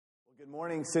Good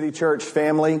morning, City Church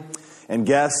family and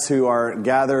guests who are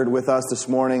gathered with us this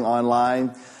morning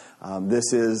online.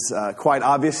 This is quite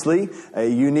obviously a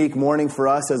unique morning for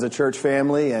us as a church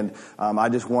family, and I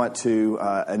just want to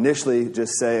initially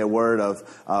just say a word of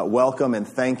welcome and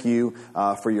thank you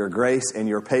for your grace and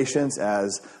your patience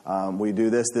as we do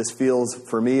this. This feels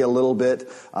for me a little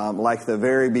bit like the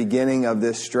very beginning of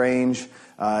this strange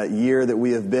year that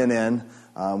we have been in,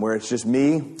 where it's just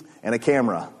me and a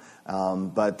camera.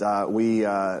 But we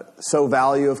so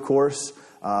value, of course,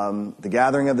 the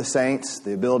gathering of the saints,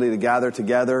 the ability to gather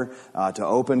together, to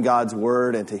open God's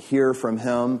Word and to hear from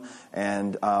Him.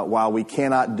 And while we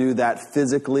cannot do that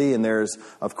physically, and there's,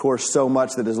 of course, so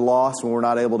much that is lost when we're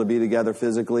not able to be together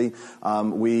physically,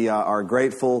 we are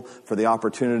grateful for the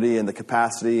opportunity and the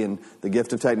capacity and the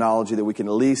gift of technology that we can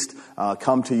at least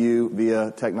come to you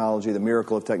via technology, the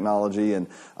miracle of technology, and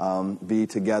be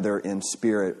together in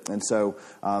spirit. And so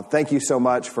thank you so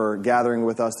much for gathering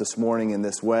with us this morning in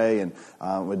this way. And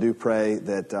we do pray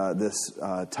that this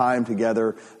time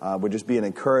together would just be an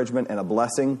encouragement and a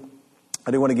blessing. I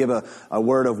do want to give a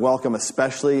word of welcome,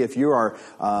 especially if you are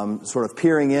sort of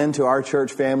peering into our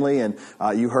church family and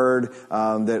you heard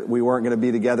that we weren't going to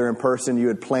be together in person. You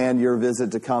had planned your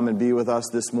visit to come and be with us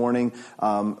this morning.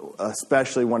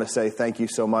 Especially want to say thank you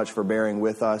so much for bearing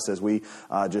with us as we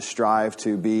just strive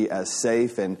to be as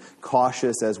safe and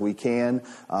cautious as we can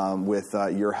with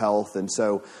your health. And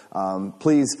so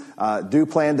please do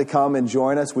plan to come and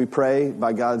join us. We pray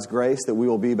by God's grace that we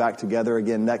will be back together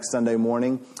again next Sunday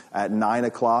morning at 9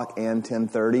 o'clock and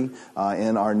 10:30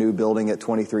 in our new building at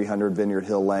 2300 Vineyard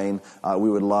Hill Lane. We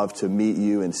would love to meet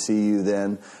you and see you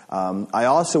then. I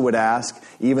also would ask,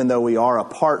 even though we are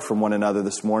apart from one another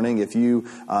this morning, if you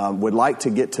would like to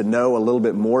get to know a little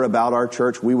bit more about our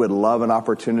church, we would love an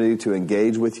opportunity to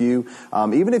engage with you.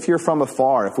 Even if you're from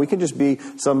afar, if we could just be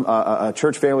a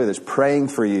church family that's praying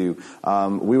for you,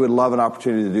 we would love an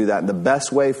opportunity to do that. And the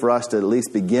best way for us to at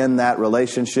least begin that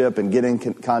relationship and get in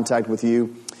contact with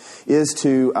you is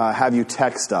to have you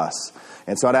text us.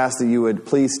 And so I'd ask that you would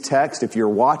please text. If you're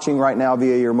watching right now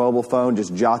via your mobile phone,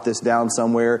 just jot this down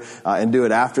somewhere and do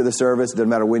it after the service. Doesn't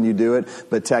matter when you do it,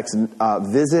 but text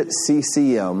visit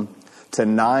CCM to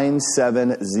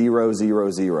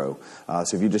 97000.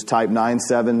 So if you just type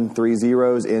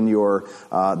 9730 in your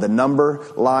the number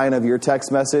line of your text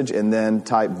message and then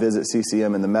type visit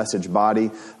CCM in the message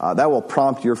body, that will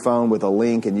prompt your phone with a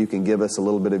link, and you can give us a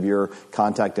little bit of your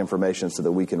contact information so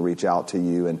that we can reach out to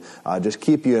you and just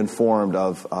keep you informed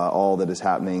of all that is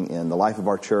happening in the life of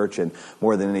our church, and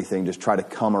more than anything, just try to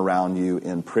come around you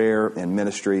in prayer and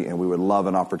ministry, and we would love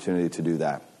an opportunity to do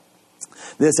that.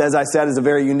 This, as I said, is a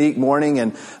very unique morning,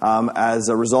 and as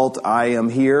a result, I am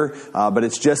here, but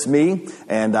it's just me,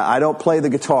 and I don't play the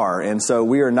guitar, and so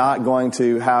we are not going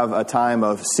to have a time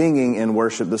of singing in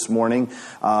worship this morning,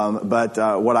 but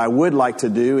what I would like to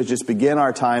do is just begin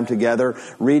our time together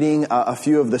reading a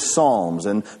few of the Psalms,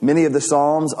 and many of the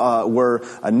Psalms were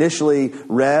initially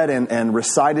read and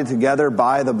recited together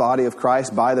by the body of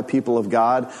Christ, by the people of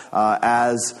God,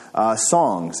 as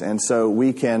songs, and so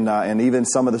we can, and even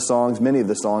some of the songs, many of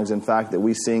the songs, in fact, that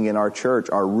we sing in our church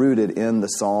are rooted in the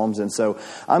Psalms. And so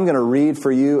I'm going to read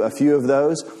for you a few of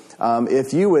those.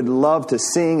 If you would love to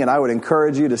sing, and I would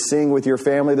encourage you to sing with your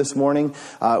family this morning,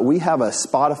 we have a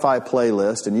Spotify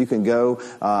playlist, and you can go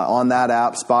on that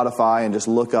app, Spotify, and just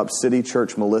look up City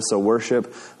Church Melissa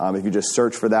Worship. If you just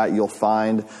search for that, you'll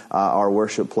find our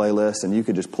worship playlist, and you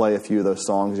could just play a few of those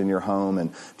songs in your home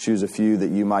and choose a few that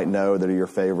you might know that are your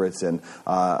favorites. And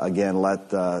again,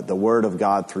 let the Word of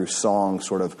God through song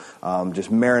sort of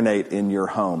just marinate in your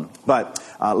home. But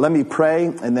let me pray,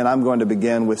 and then I'm going to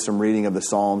begin with some reading of the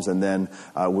Psalms, and then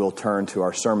we'll turn to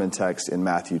our sermon text in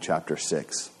Matthew chapter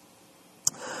 6.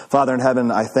 Father in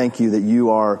heaven, I thank you that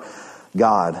you are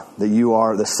God, that you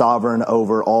are the sovereign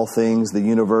over all things, the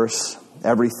universe.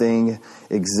 Everything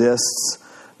exists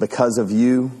because of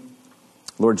you.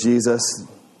 Lord Jesus,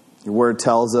 your word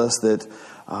tells us that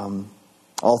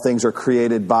all things are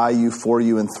created by you, for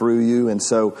you, and through you. And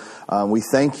so we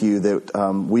thank you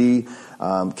that we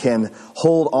can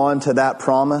hold on to that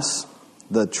promise,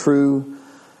 the true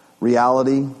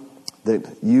reality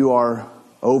that you are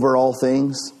over all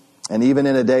things. And even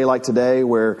in a day like today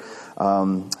where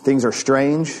things are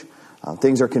strange,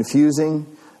 things are confusing,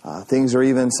 things are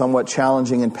even somewhat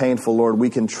challenging and painful, Lord, we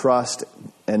can trust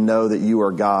and know that you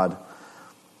are God.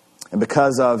 And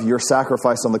because of your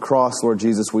sacrifice on the cross, Lord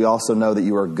Jesus, we also know that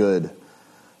you are good,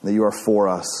 that you are for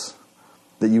us,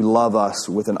 that you love us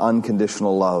with an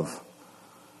unconditional love.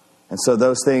 And so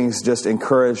those things just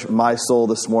encourage my soul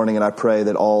this morning, and I pray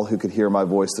that all who could hear my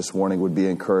voice this morning would be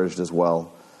encouraged as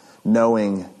well,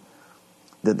 knowing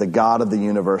that the God of the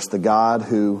universe, the God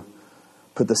who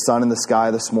put the sun in the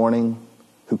sky this morning,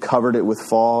 who covered it with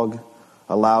fog,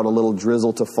 allowed a little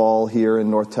drizzle to fall here in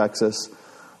North Texas,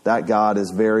 that God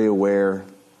is very aware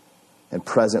and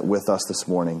present with us this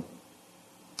morning.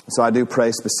 So I do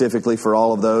pray specifically for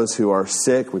all of those who are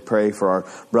sick. We pray for our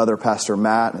brother, Pastor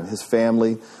Matt, and his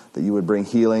family, that you would bring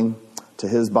healing to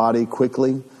his body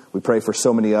quickly. We pray for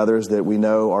so many others that we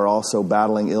know are also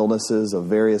battling illnesses of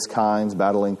various kinds,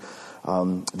 battling,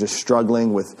 just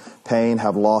struggling with pain,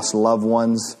 have lost loved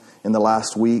ones in the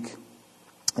last week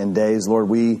and days. Lord,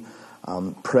 we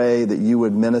pray that you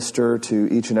would minister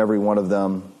to each and every one of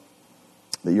them,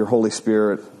 that your Holy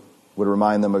Spirit would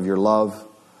remind them of your love,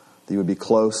 that you would be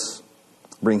close,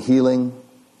 bring healing,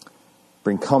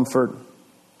 bring comfort,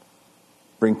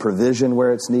 bring provision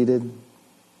where it's needed,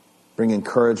 bring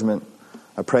encouragement.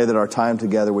 I pray that our time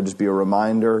together would just be a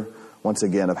reminder, once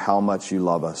again, of how much you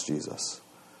love us, Jesus.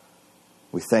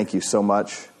 We thank you so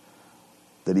much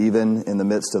that even in the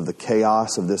midst of the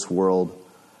chaos of this world,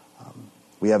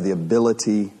 we have the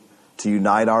ability to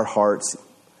unite our hearts,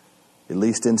 at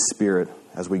least in spirit,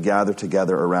 as we gather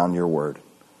together around your word.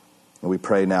 And we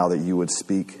pray now that you would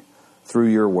speak through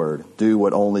your word. Do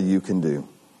what only you can do.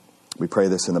 We pray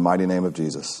this in the mighty name of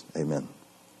Jesus. Amen.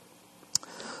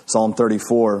 Psalm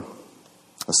 34,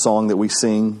 a song that we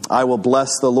sing. I will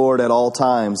bless the Lord at all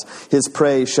times. His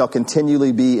praise shall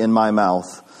continually be in my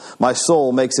mouth. My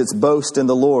soul makes its boast in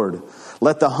the Lord.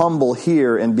 Let the humble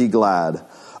hear and be glad.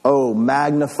 Oh,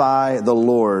 magnify the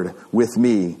Lord with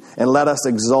me, and let us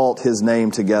exalt his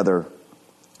name together.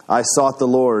 I sought the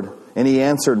Lord, and he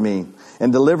answered me,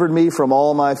 and delivered me from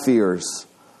all my fears.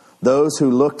 Those who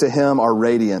look to him are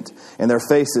radiant, and their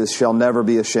faces shall never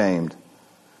be ashamed.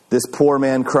 This poor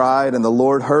man cried, and the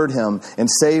Lord heard him, and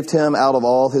saved him out of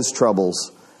all his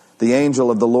troubles. The angel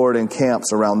of the Lord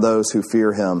encamps around those who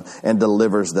fear him, and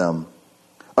delivers them.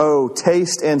 Oh,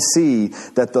 taste and see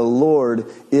that the Lord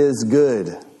is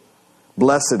good.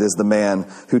 Blessed is the man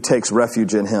who takes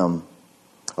refuge in him.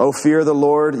 Oh, fear the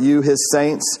Lord, you his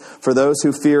saints, for those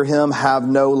who fear him have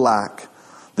no lack.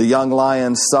 The young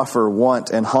lions suffer want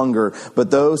and hunger,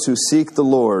 but those who seek the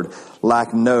Lord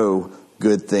lack no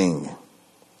good thing.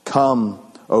 Come,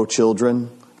 O children,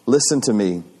 listen to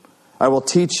me. I will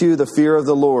teach you the fear of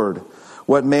the Lord.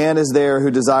 What man is there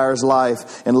who desires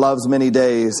life and loves many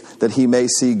days that he may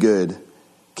see good?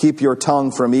 Keep your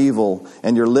tongue from evil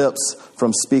and your lips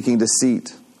from speaking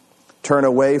deceit. Turn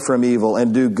away from evil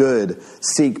and do good.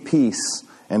 Seek peace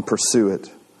and pursue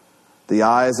it. The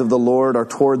eyes of the Lord are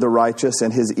toward the righteous,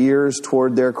 and his ears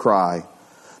toward their cry.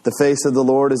 The face of the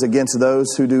Lord is against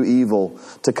those who do evil,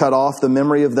 to cut off the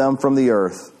memory of them from the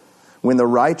earth. When the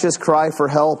righteous cry for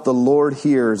help, the Lord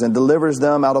hears and delivers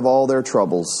them out of all their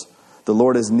troubles. The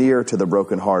Lord is near to the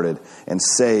brokenhearted and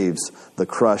saves the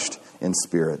crushed in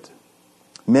spirit.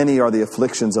 Many are the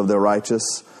afflictions of the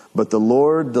righteous, but the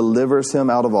Lord delivers him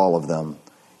out of all of them.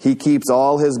 He keeps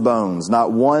all his bones.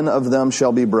 Not one of them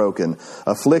shall be broken.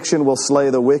 Affliction will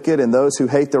slay the wicked, and those who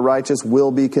hate the righteous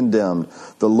will be condemned.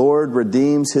 The Lord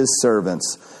redeems his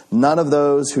servants. None of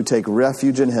those who take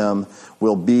refuge in him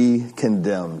will be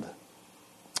condemned.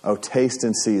 Oh, taste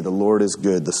and see, the Lord is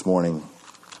good this morning.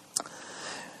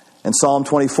 In Psalm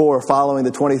 24, following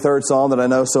the 23rd Psalm that I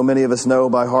know so many of us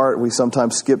know by heart, we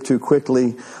sometimes skip too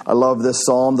quickly. I love this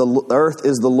Psalm. The earth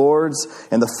is the Lord's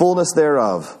and the fullness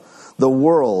thereof, the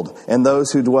world and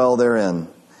those who dwell therein.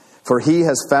 For he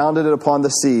has founded it upon the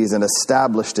seas and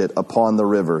established it upon the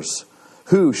rivers.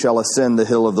 Who shall ascend the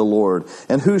hill of the Lord?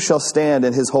 And who shall stand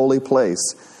in his holy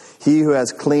place? He who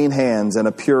has clean hands and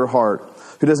a pure heart,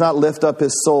 who does not lift up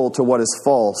his soul to what is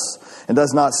false, and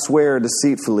does not swear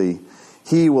deceitfully.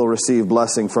 He will receive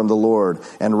blessing from the Lord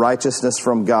and righteousness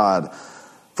from God,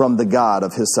 from the God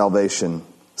of his salvation.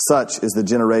 Such is the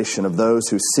generation of those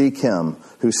who seek him,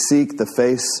 who seek the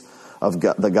face of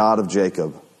God, the God of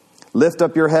Jacob. Lift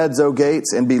up your heads, O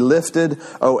gates, and be lifted,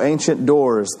 O ancient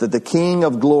doors, that the King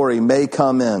of glory may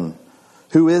come in.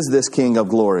 Who is this King of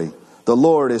glory? The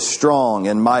Lord is strong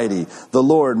and mighty, the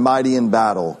Lord mighty in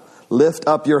battle. Lift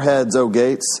up your heads, O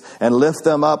gates, and lift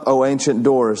them up, O ancient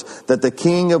doors, that the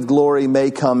King of glory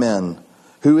may come in.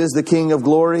 Who is the King of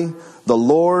glory? The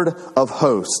Lord of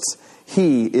hosts.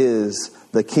 He is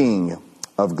the King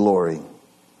of glory.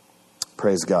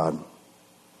 Praise God.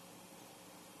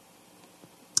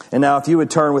 And now if you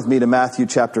would turn with me to Matthew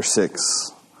chapter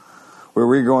 6, where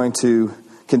we're going to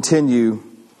continue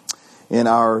in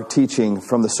our teaching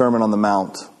from the Sermon on the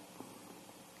Mount.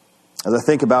 As I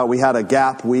think about, we had a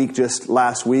gap week just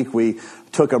last week. We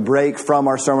took a break from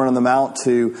our Sermon on the Mount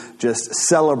to just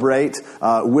celebrate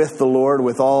with the Lord,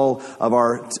 with all of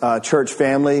our church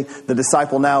family, the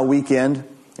Disciple Now weekend.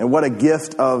 And what a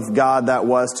gift of God that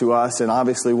was to us, and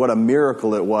obviously what a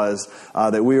miracle it was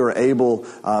that we were able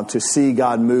to see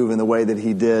God move in the way that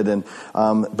He did. And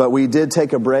but we did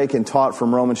take a break and taught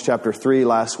from Romans chapter 3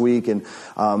 last week. And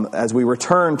as we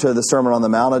return to the Sermon on the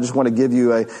Mount, I just want to give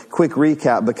you a quick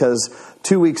recap, because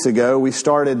 2 weeks ago, we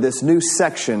started this new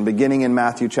section beginning in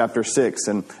Matthew chapter 6.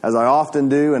 And as I often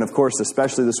do, and of course,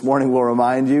 especially this morning, will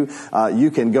remind you, you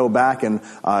can go back and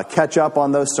catch up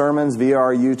on those sermons via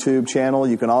our YouTube channel.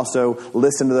 You can also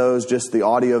listen to those, just the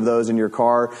audio of those in your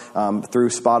car through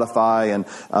Spotify and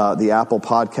the Apple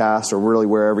Podcast, or really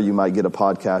wherever you might get a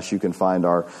podcast, you can find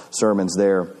our sermons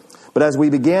there. But as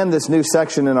we began this new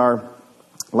section in our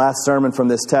last sermon from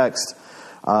this text,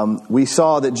 we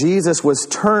saw that Jesus was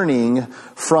turning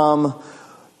from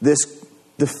this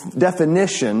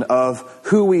definition of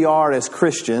who we are as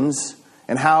Christians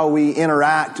and how we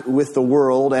interact with the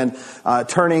world, and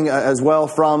turning as well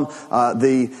from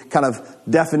the kind of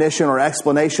definition or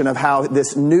explanation of how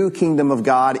this new kingdom of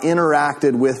God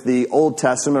interacted with the Old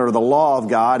Testament or the law of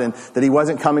God, and that He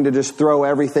wasn't coming to just throw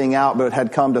everything out, but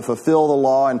had come to fulfill the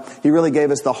law. And He really gave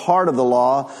us the heart of the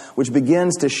law, which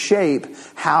begins to shape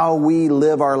how we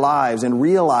live our lives, and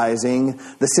realizing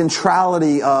the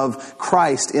centrality of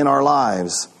Christ in our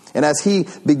lives. And as He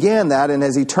began that, and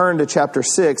as He turned to chapter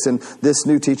 6 and this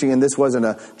new teaching, and this wasn't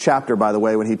a chapter, by the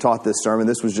way, when He taught this sermon,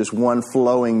 this was just one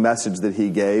flowing message that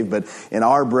He gave. But in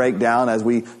our breakdown, as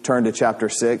we turn to chapter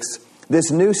 6,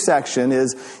 this new section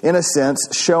is, in a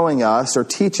sense, showing us or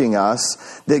teaching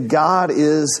us that God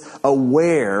is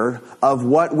aware of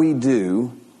what we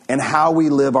do and how we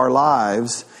live our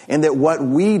lives, and that what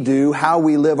we do, how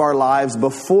we live our lives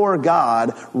before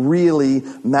God, really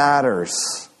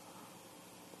matters.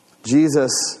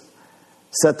 Jesus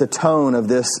set the tone of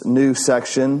this new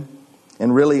section,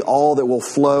 and really all that will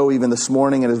flow even this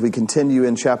morning and as we continue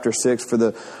in chapter 6 for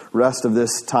the rest of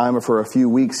this time, or for a few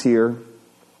weeks here.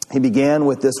 He began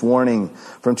with this warning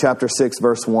from chapter 6,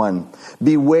 verse 1.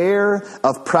 Beware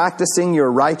of practicing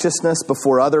your righteousness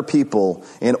before other people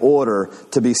in order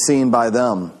to be seen by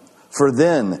them, for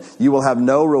then you will have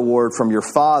no reward from your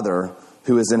Father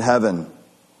who is in heaven.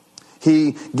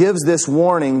 He gives this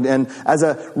warning, and as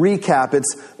a recap,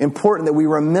 it's important that we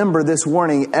remember this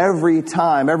warning every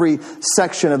time, every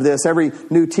section of this, every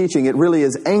new teaching. It really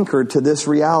is anchored to this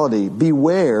reality.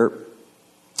 Beware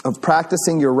of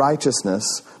practicing your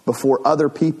righteousness before other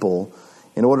people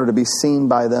in order to be seen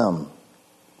by them.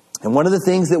 And one of the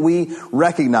things that we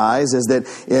recognize is that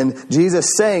in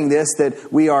Jesus saying this,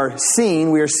 that we are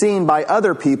seen by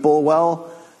other people.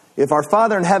 Well, if our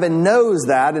Father in heaven knows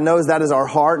that, and knows that is our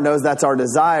heart, knows that's our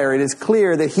desire, it is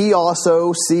clear that He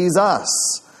also sees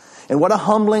us. And what a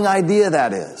humbling idea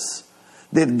that is.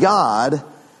 That God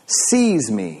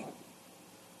sees me,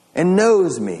 and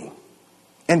knows me,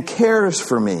 and cares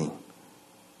for me.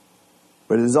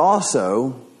 But it is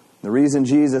also the reason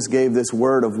Jesus gave this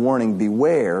word of warning,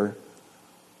 beware.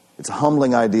 It's a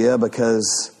humbling idea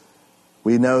because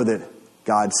we know that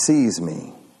God sees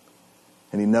me.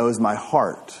 And He knows my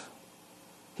heart.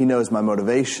 He knows my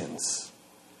motivations.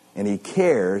 And He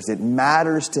cares. It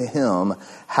matters to Him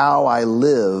how I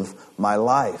live my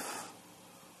life.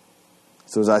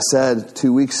 So as I said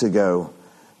 2 weeks ago,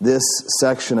 this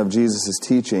section of Jesus'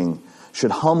 teaching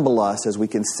should humble us as we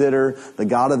consider the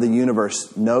God of the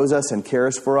universe knows us and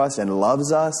cares for us and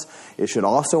loves us. It should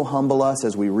also humble us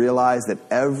as we realize that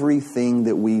everything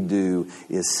that we do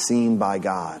is seen by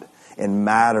God and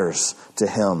matters to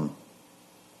Him.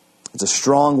 It's a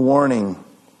strong warning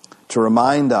to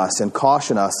remind us and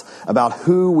caution us about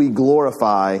who we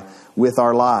glorify with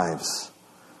our lives.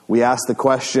 We asked the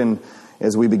question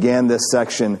as we began this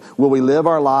section, will we live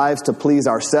our lives to please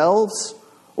ourselves,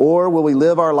 or will we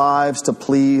live our lives to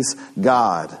please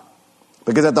God?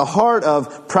 Because at the heart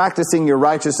of practicing your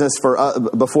righteousness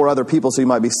before other people so you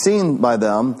might be seen by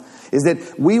them is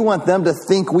that we want them to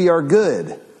think we are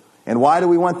good. And why do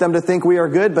we want them to think we are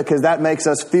good? Because that makes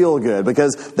us feel good.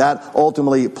 Because that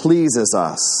ultimately pleases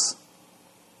us.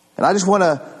 And I just want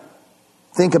to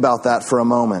think about that for a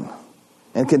moment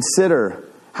and consider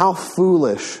how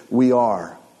foolish we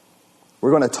are.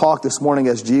 We're going to talk this morning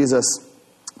as Jesus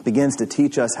begins to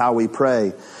teach us how we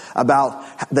pray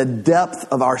about the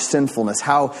depth of our sinfulness,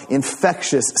 how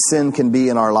infectious sin can be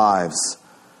in our lives.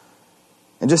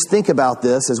 And just think about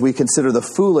this as we consider the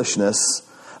foolishness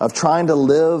of trying to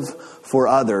live for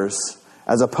others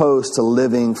as opposed to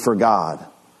living for God.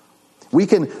 We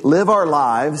can live our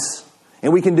lives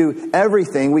And we can do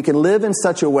everything. We can live in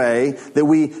such a way that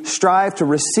we strive to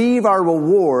receive our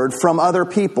reward from other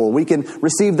people. We can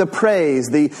receive the praise,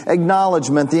 the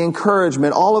acknowledgement, the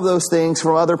encouragement, all of those things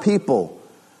from other people.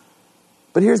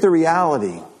 But here's the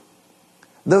reality.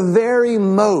 The very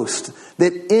most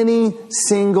that any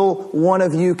single one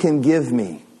of you can give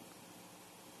me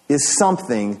is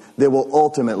something that will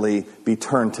ultimately be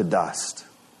turned to dust.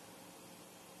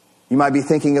 You might be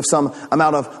thinking of some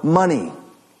amount of money.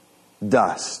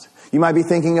 Dust. You might be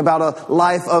thinking about a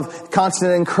life of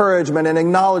constant encouragement and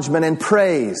acknowledgement and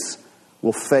praise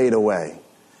will fade away.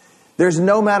 There's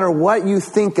no matter what you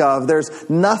think of, there's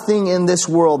nothing in this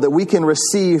world that we can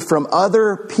receive from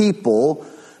other people,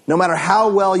 no matter how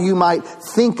well you might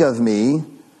think of me,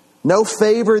 no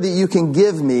favor that you can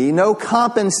give me, no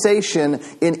compensation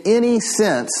in any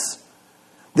sense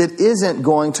that isn't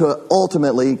going to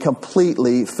ultimately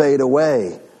completely fade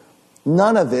away.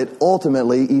 None of it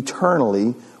ultimately,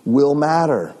 eternally, will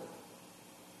matter.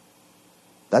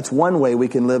 That's one way we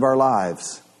can live our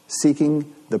lives,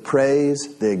 seeking the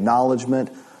praise, the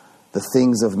acknowledgement, the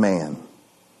things of man.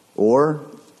 Or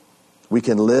we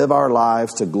can live our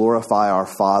lives to glorify our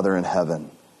Father in heaven,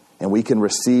 and we can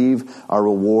receive our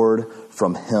reward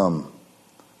from Him.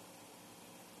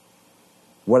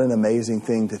 What an amazing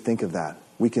thing to think of that.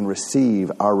 We can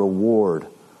receive our reward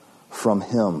from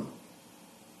Him.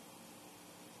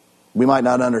 We might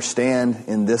not understand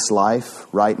in this life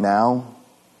right now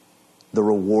the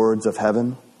rewards of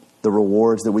heaven, the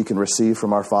rewards that we can receive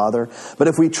from our Father. But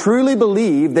if we truly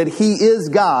believe that He is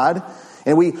God,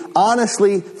 and we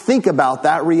honestly think about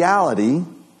that reality,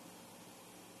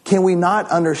 can we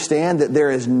not understand that there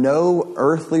is no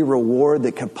earthly reward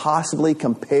that could possibly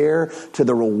compare to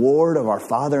the reward of our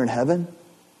Father in heaven?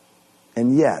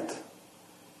 And yet,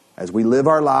 as we live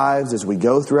our lives, as we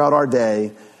go throughout our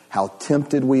day, how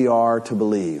tempted we are to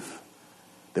believe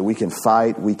that we can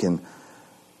fight, we can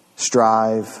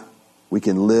strive, we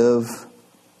can live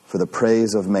for the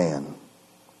praise of man.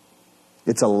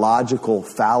 It's a logical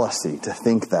fallacy to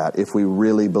think that if we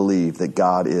really believe that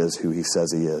God is who He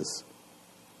says He is.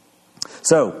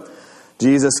 So,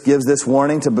 Jesus gives this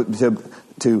warning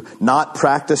to not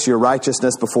practice your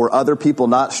righteousness before other people,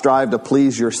 not strive to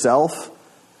please yourself,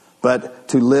 but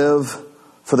to live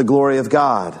for the glory of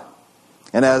God.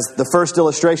 And as the first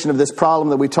illustration of this problem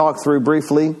that we talked through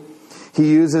briefly,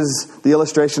 He uses the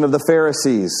illustration of the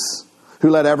Pharisees, who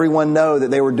let everyone know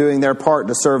that they were doing their part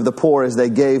to serve the poor as they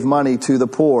gave money to the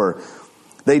poor.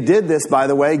 They did this, by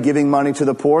the way, giving money to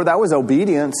the poor. That was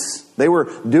obedience. They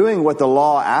were doing what the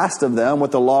law asked of them,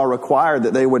 what the law required,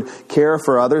 that they would care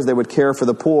for others, they would care for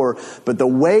the poor. But the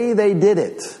way they did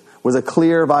it was a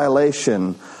clear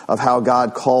violation of how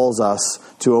God calls us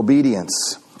to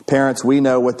obedience. Parents, we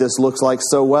know what this looks like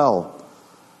so well.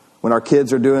 When our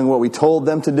kids are doing what we told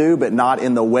them to do, but not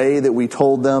in the way that we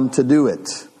told them to do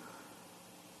it.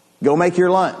 Go make your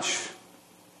lunch.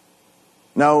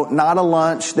 No, not a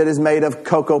lunch that is made of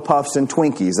Cocoa Puffs and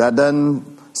Twinkies. That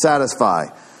doesn't satisfy.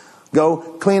 Go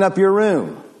clean up your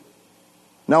room.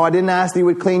 No, I didn't ask that you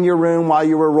would clean your room while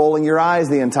you were rolling your eyes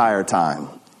the entire time.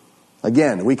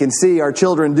 Again, we can see our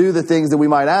children do the things that we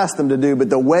might ask them to do, but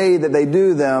the way that they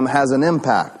do them has an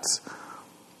impact.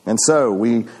 And so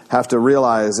we have to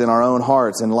realize in our own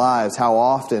hearts and lives how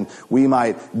often we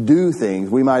might do things,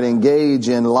 we might engage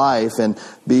in life and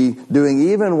be doing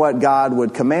even what God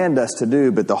would command us to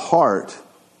do, but the heart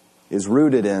is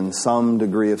rooted in some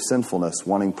degree of sinfulness,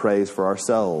 wanting praise for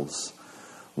ourselves,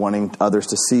 wanting others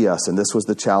to see us. And this was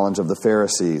the challenge of the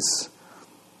Pharisees.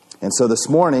 And so this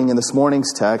morning, in this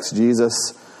morning's text,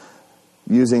 Jesus,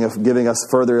 giving us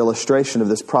further illustration of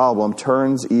this problem,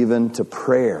 turns even to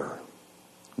prayer.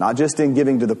 Not just in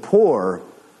giving to the poor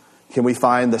can we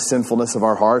find the sinfulness of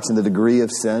our hearts and the degree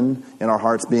of sin in our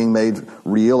hearts being made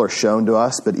real or shown to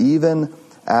us, but even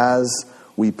as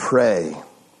we pray.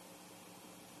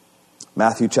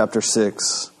 Matthew chapter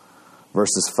 6,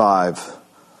 verses 5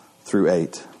 through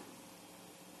 8.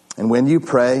 And when you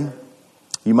pray,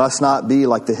 you must not be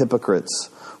like the hypocrites,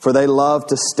 for they love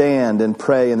to stand and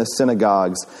pray in the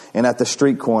synagogues and at the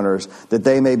street corners, that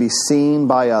they may be seen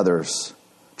by others.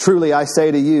 Truly, I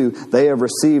say to you, they have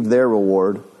received their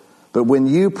reward. But when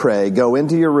you pray, go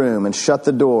into your room and shut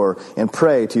the door and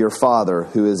pray to your Father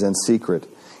who is in secret.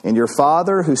 And your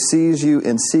Father who sees you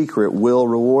in secret will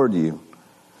reward you.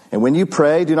 And when you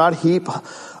pray, do not heap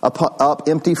up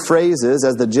empty phrases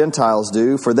as the Gentiles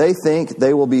do, for they think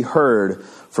they will be heard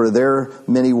for their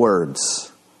many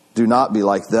words. Do not be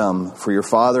like them, for your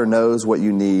Father knows what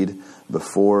you need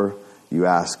before you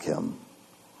ask Him.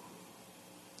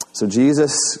 So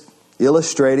Jesus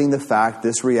illustrating the fact,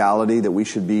 this reality, that we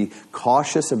should be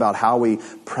cautious about how we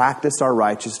practice our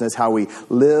righteousness, how we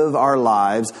live our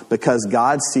lives, because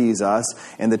God sees us.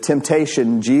 And the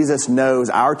temptation, Jesus knows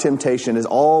our temptation is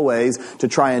always to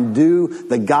try and do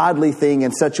the godly thing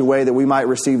in such a way that we might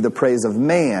receive the praise of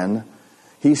man.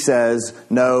 He says,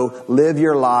 no, live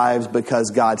your lives because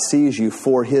God sees you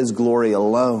for His glory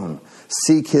alone.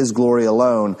 Seek His glory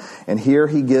alone. And here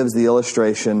He gives the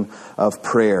illustration of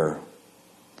prayer.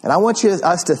 And I want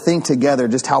us to think together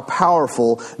just how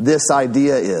powerful this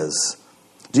idea is.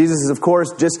 Jesus, of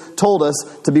course, just told us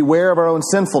to beware of our own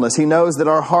sinfulness. He knows that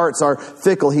our hearts are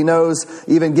fickle. He knows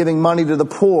even giving money to the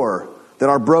poor, that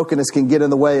our brokenness can get in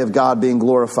the way of God being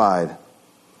glorified.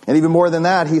 And even more than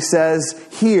that, He says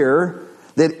here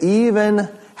that even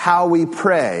how we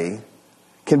pray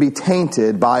can be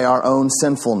tainted by our own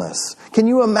sinfulness. Can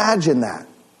you imagine that?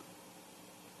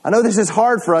 I know this is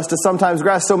hard for us to sometimes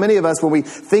grasp. So many of us, when we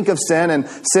think of sin, and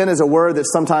sin is a word that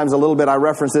sometimes a little bit, I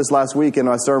referenced this last week in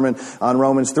my sermon on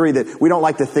Romans 3, that we don't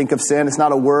like to think of sin. It's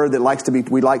not a word that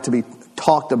we like to be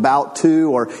talked about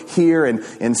to or hear.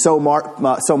 And so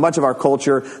much of our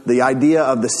culture, the idea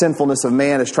of the sinfulness of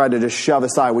man is tried to just shove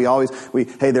aside.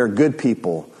 Hey, they're good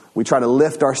people. We try to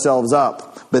lift ourselves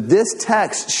up. But this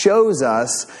text shows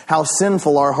us how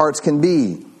sinful our hearts can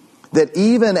be. That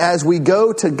even as we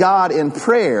go to God in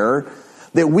prayer,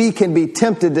 that we can be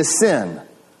tempted to sin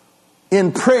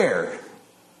in prayer.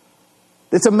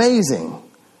 It's amazing.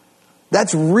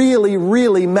 That's really,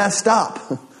 really messed up.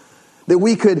 That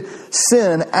we could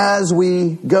sin as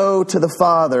we go to the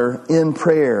Father in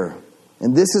prayer.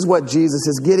 And this is what Jesus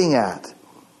is getting at.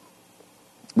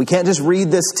 We can't just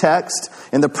read this text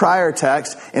and the prior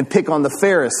text and pick on the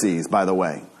Pharisees, by the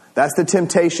way. That's the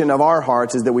temptation of our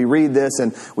hearts, is that we read this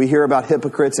and we hear about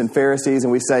hypocrites and Pharisees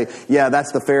and we say, yeah,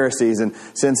 that's the Pharisees. And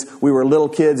since we were little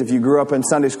kids, if you grew up in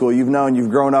Sunday school, you've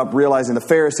grown up realizing the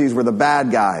Pharisees were the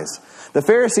bad guys. The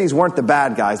Pharisees weren't the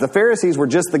bad guys. The Pharisees were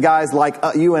just the guys like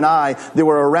you and I that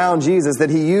were around Jesus that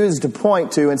He used to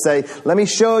point to and say, let me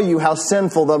show you how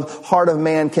sinful the heart of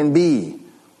man can be.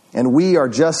 And we are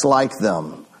just like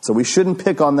them. So we shouldn't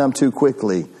pick on them too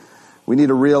quickly. We need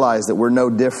to realize that we're no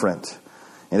different.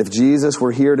 And if Jesus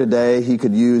were here today, He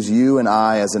could use you and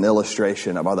I as an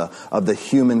illustration of the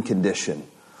human condition,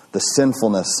 the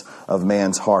sinfulness of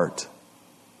man's heart.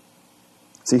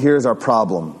 See, here's our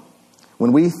problem.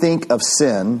 When we think of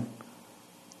sin,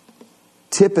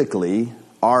 typically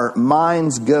our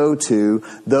minds go to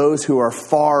those who are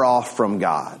far off from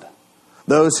God.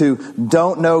 Those who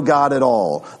don't know God at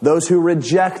all. Those who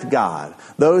reject God.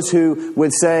 Those who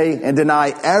would say and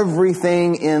deny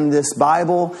everything in this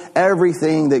Bible,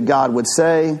 everything that God would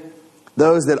say.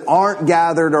 Those that aren't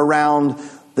gathered around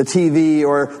the TV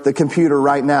or the computer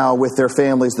right now with their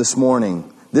families this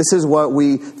morning. This is what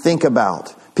we think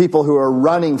about. People who are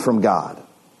running from God.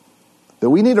 But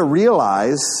we need to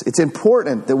realize, it's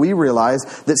important that we realize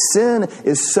that sin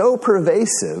is so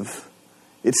pervasive,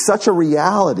 it's such a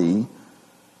reality,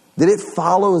 that it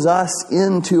follows us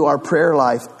into our prayer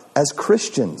life as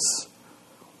Christians.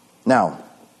 Now,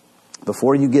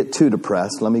 before you get too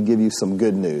depressed, let me give you some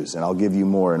good news, and I'll give you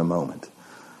more in a moment.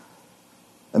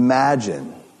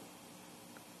 Imagine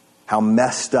how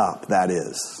messed up that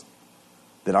is,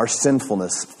 that our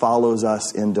sinfulness follows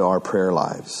us into our prayer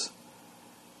lives.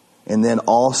 And then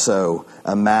also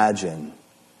imagine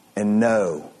and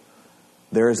know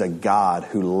there is a God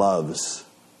who loves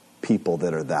people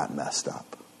that are that messed up.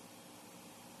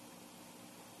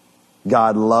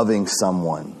 God loving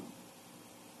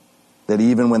that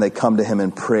even when they come to Him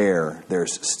in prayer,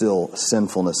 there's still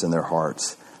sinfulness in their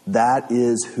hearts. That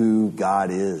is who God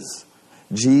is.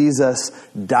 Jesus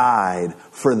died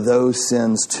for those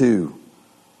sins too.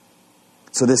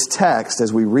 So this text,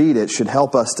 as we read it, should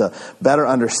help us to better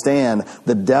understand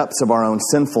the depths of our own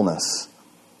sinfulness.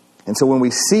 And so when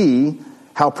we see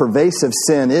how pervasive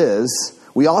sin is,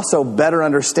 we also better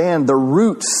understand the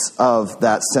roots of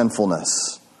that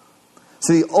sinfulness.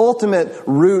 So the ultimate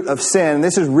root of sin, and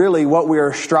this is really what we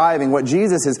are striving, what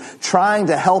Jesus is trying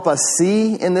to help us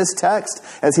see in this text,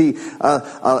 as He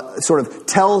sort of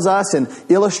tells us and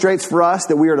illustrates for us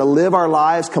that we are to live our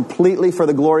lives completely for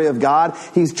the glory of God.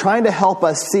 He's trying to help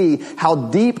us see how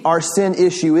deep our sin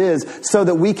issue is so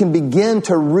that we can begin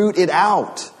to root it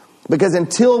out. Because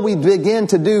until we begin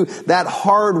to do that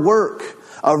hard work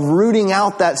of rooting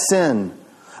out that sin,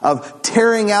 of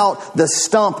tearing out the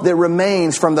stump that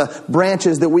remains from the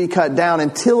branches that we cut down,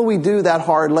 until we do that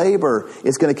hard labor,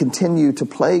 it's going to continue to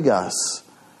plague us.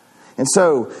 And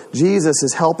so Jesus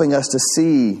is helping us to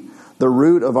see the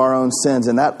root of our own sins.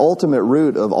 And that ultimate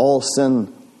root of all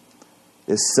sin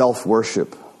is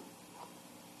self-worship.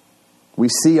 we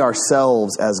see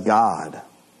ourselves as God,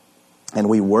 and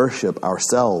we worship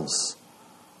ourselves.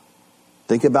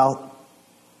 Think about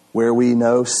where we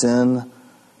know sin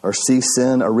or see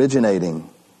sin originating.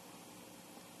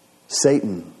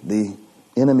 Satan, the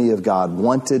enemy of God,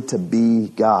 wanted to be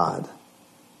God.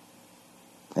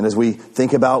 And as we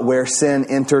think about where sin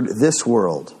entered this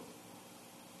world,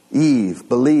 Eve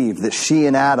believed that she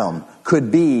and Adam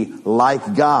could be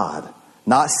like God.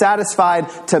 Not satisfied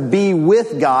to be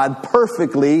with God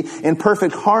perfectly, in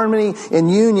perfect harmony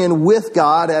and union with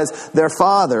God as their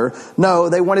Father. No,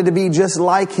 they wanted to be just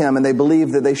like Him, and they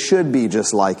believed that they should be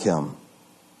just like Him.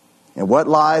 And what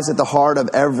lies at the heart of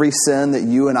every sin that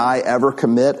you and I ever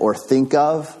commit or think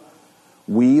of?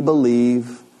 We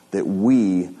believe that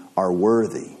we are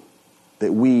worthy,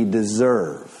 that we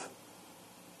deserve,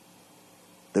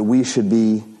 that we should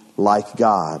be like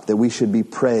God, that we should be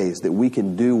praised, that we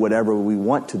can do whatever we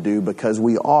want to do because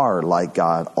we are like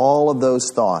God. All of those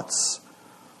thoughts.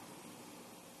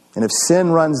 And if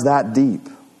sin runs that deep,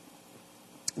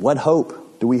 what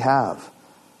hope do we have?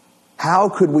 How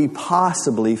could we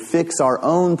possibly fix our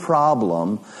own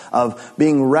problem of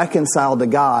being reconciled to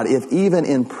God if even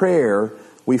in prayer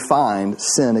we find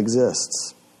sin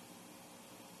exists?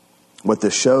 What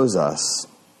this shows us,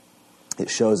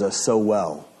 it shows us so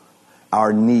well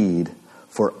our need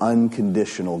for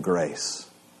unconditional grace.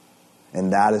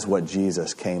 And that is what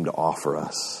Jesus came to offer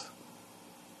us.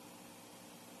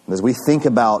 As we think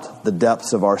about the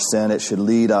depths of our sin, it should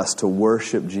lead us to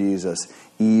worship Jesus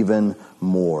even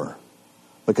more.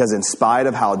 Because in spite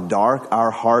of how dark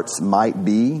our hearts might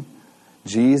be,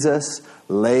 Jesus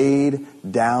laid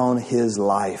down His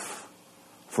life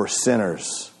for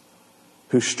sinners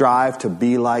who strive to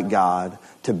be like God,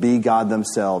 to be God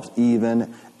themselves,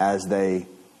 even as they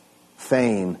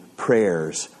feign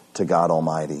prayers to God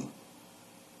Almighty.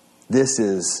 This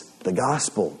is the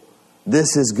gospel.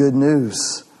 This is good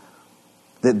news.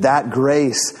 That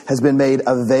grace has been made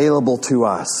available to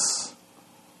us.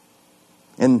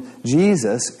 And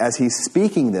Jesus, as He's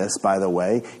speaking this, by the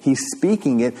way, He's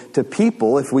speaking it to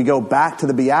people, if we go back to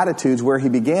the Beatitudes where He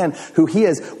began, who He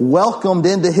has welcomed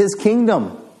into His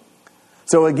kingdom.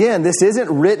 So again, this isn't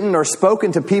written or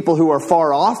spoken to people who are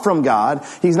far off from God.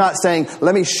 He's not saying,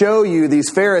 let me show you these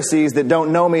Pharisees that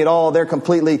don't know me at all. They're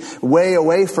completely way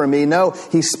away from me. No,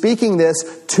 He's speaking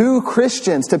this to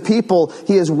Christians, to people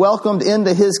He has welcomed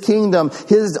into His kingdom,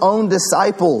 His own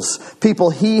disciples, people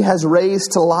He has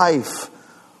raised to life.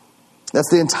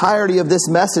 That's the entirety of this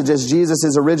message as Jesus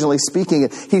is originally speaking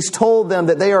it. He's told them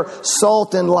that they are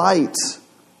salt and light.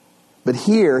 But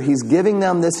here, He's giving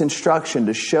them this instruction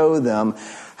to show them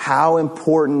how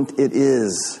important it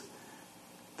is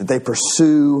that they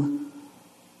pursue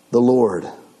the Lord.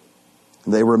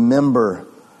 They remember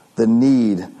the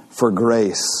need for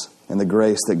grace and the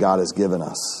grace that God has given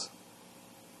us.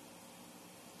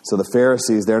 So the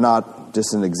Pharisees, they're not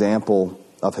just an example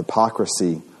of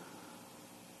hypocrisy,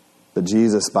 but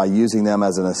Jesus, by using them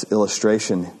as an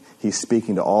illustration, He's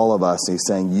speaking to all of us. He's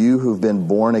saying, you who've been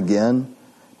born again,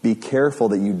 be careful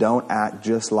that you don't act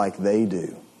just like they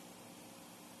do.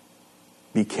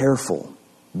 Be careful.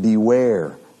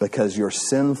 Beware, because your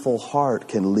sinful heart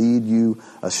can lead you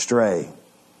astray.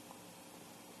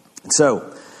 And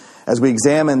so, as we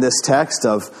examine this text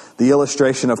of the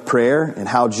illustration of prayer and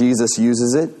how Jesus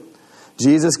uses it,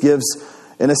 Jesus gives,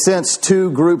 in a sense,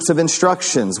 two groups of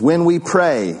instructions. When we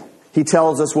pray, He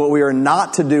tells us what we are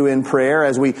not to do in prayer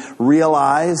as we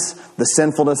realize the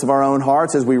sinfulness of our own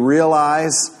hearts, as we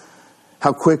realize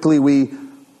how quickly we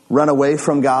run away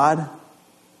from God.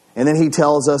 And then He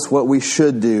tells us what we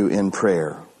should do in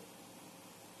prayer.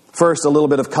 First, a little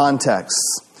bit of context.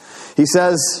 He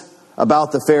says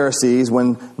about the Pharisees,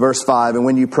 verse 5, and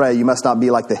when you pray, you must not be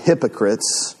like the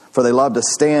hypocrites, for they love to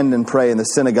stand and pray in the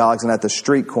synagogues and at the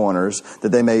street corners, that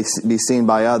they may be seen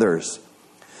by others.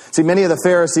 See, many of the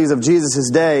Pharisees of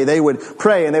Jesus' day, they would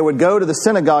pray and they would go to the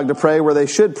synagogue to pray where they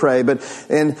should pray.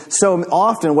 And so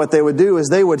often what they would do is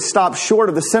they would stop short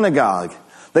of the synagogue.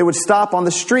 They would stop on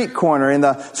the street corner in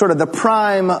the sort of the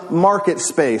prime market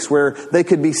space where they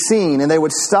could be seen. And they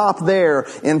would stop there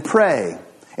and pray.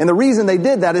 And the reason they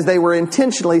did that is they were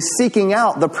intentionally seeking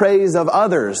out the praise of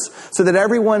others so that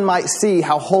everyone might see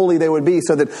how holy they would be,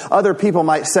 so that other people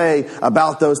might say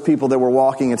about those people that were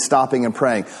walking and stopping and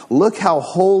praying, look how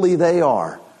holy they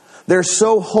are. They're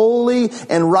so holy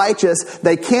and righteous,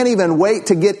 they can't even wait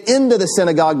to get into the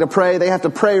synagogue to pray. They have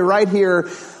to pray right here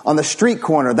on the street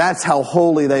corner. That's how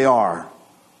holy they are.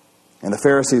 And the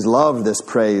Pharisees loved this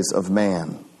praise of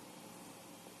man.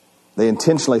 They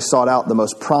intentionally sought out the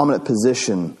most prominent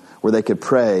position where they could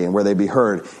pray and where they'd be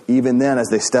heard. Even then, as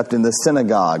they stepped in the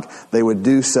synagogue, they would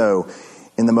do so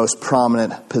in the most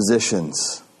prominent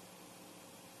positions.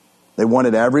 They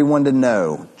wanted everyone to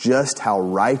know just how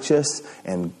righteous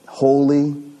and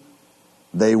holy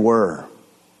they were.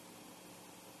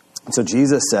 So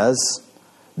Jesus says,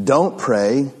 don't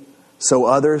pray so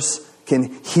others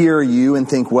can hear you and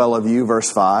think well of you,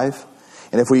 verse 5.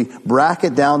 And if we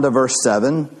bracket down to verse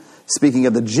 7, speaking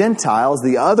of the Gentiles,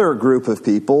 the other group of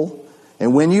people,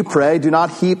 and when you pray, do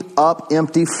not heap up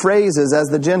empty phrases as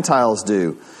the Gentiles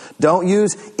do. Don't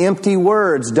use empty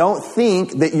words. Don't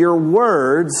think that your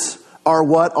words are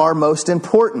what are most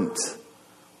important.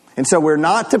 And so we're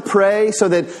not to pray so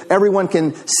that everyone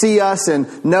can see us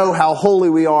and know how holy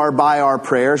we are by our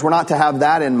prayers. We're not to have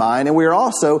that in mind. And we're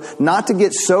also not to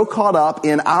get so caught up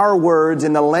in our words,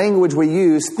 in the language we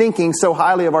use, thinking so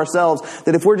highly of ourselves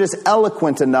that if we're just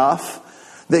eloquent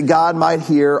enough, that God might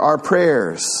hear our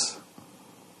prayers.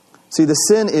 See, the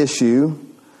sin issue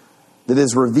that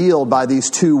is revealed by these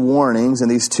two warnings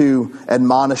and these two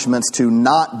admonishments to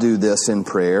not do this in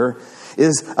prayer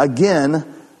is, again,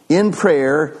 in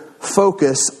prayer,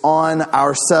 focus on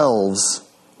ourselves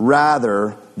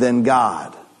rather than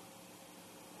God.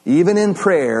 Even in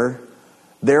prayer,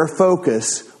 their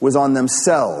focus was on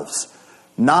themselves,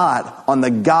 not on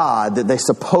the God that they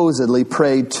supposedly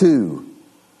prayed to.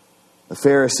 The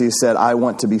Pharisees said, I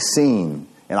want to be seen,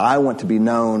 and I want to be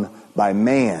known by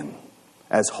man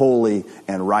as holy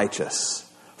and righteous,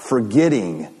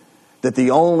 forgetting that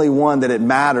the only one that it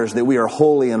matters that we are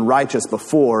holy and righteous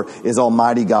before is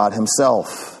Almighty God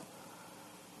Himself.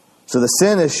 So the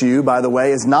sin issue, by the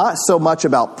way, is not so much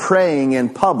about praying in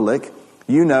public.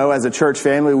 You know, as a church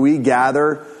family, we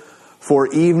gather for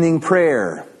evening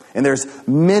prayer. And there's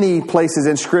many places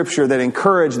in Scripture that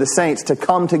encourage the saints to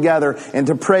come together and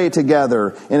to pray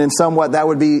together. And in somewhat that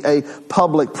would be a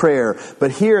public prayer.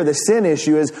 But here the sin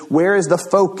issue is, where is the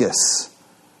focus?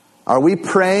 Are we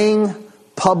praying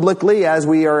publicly as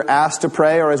we are asked to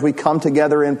pray, or as we come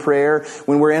together in prayer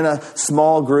when we're in a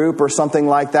small group or something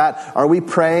like that? Are we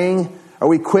praying? Are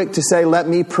we quick to say, let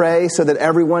me pray, so that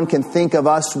everyone can think of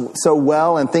us so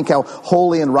well and think how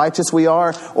holy and righteous we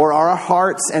are? Or are our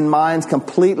hearts and minds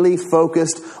completely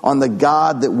focused on the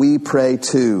God that we pray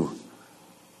to?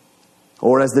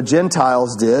 Or as the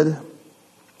Gentiles did,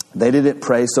 they didn't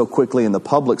pray so quickly in the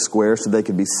public square so they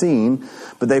could be seen,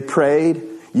 but they prayed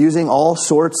using all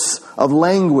sorts of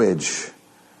language,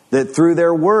 that through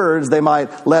their words they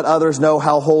might let others know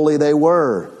how holy they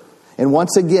were. And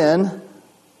once again,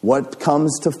 what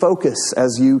comes to focus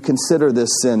as you consider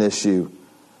this sin issue?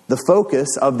 The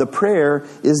focus of the prayer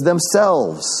is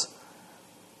themselves.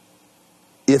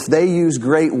 If they use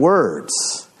great words,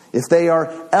 if they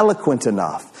are eloquent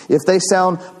enough, if they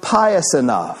sound pious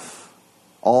enough,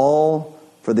 all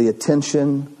for the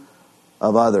attention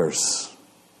of others.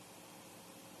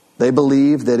 They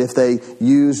believe that if they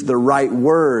use the right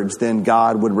words, then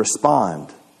God would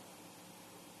respond.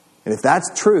 And if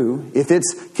that's true, if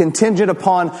it's contingent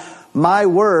upon my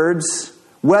words,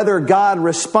 whether God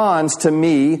responds to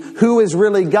me, who is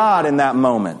really God in that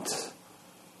moment?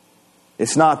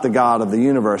 It's not the God of the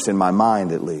universe in my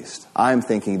mind, at least. I'm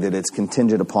thinking that it's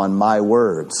contingent upon my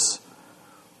words.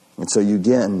 And so you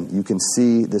can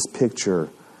see this picture,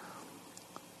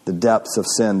 the depths of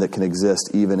sin that can exist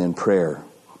even in prayer.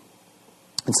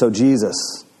 And so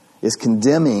Jesus is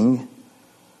condemning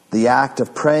the act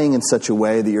of praying in such a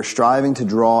way that you're striving to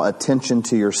draw attention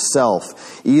to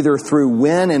yourself, either through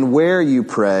when and where you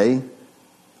pray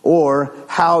or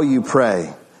how you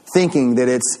pray, thinking that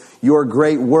it's your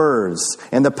great words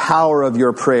and the power of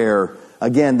your prayer.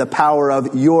 Again, the power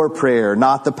of your prayer,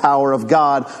 not the power of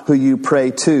God who you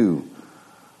pray to.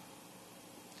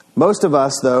 Most of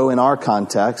us, though, in our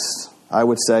context, I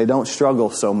would say, don't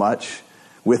struggle so much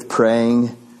with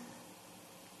praying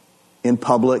in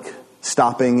public,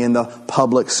 stopping in the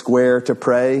public square to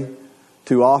pray.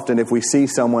 Too often, if we see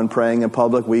someone praying in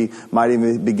public, we might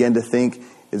even begin to think,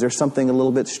 is there something a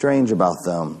little bit strange about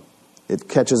them? It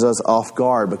catches us off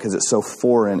guard because it's so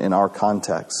foreign in our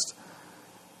context.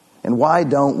 And why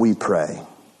don't we pray?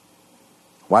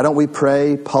 Why don't we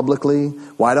pray publicly?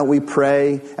 Why don't we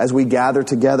pray as we gather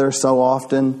together so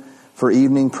often for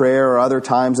evening prayer or other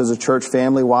times as a church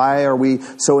family? Why are we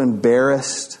so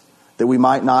embarrassed that we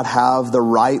might not have the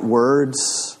right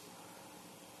words?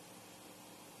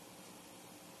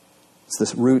 It's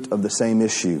the root of the same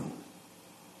issue.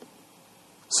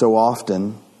 So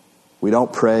often, we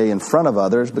don't pray in front of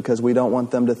others because we don't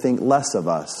want them to think less of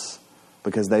us,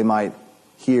 because they might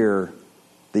hear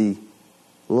the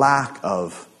lack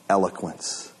of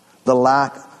eloquence, the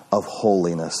lack of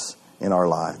holiness in our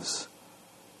lives.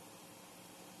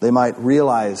 They might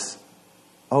realize,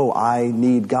 oh, I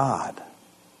need God.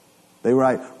 They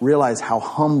realize how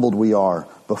humbled we are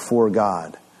before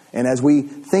God. And as we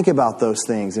think about those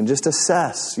things and just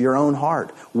assess your own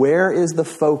heart, where is the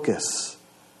focus?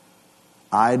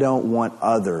 I don't want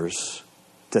others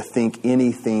to think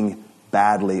anything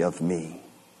badly of me.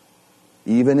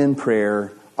 Even in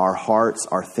prayer, our hearts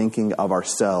are thinking of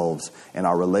ourselves and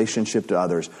our relationship to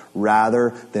others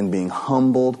rather than being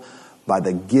humbled by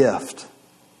the gift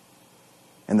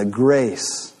and the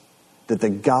grace that the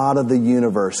God of the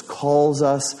universe calls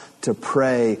us to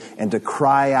pray and to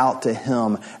cry out to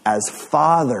Him as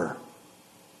Father.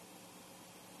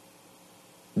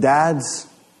 Dads,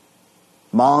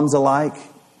 moms alike,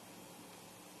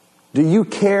 do you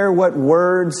care what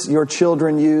words your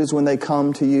children use when they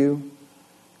come to you,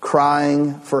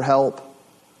 crying for help?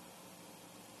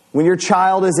 When your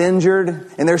child is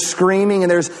injured and they're screaming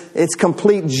and it's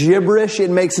complete gibberish, it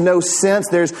makes no sense,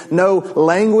 there's no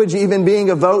language even being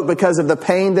evoked because of the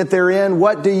pain that they're in,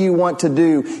 what do you want to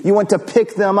do? You want to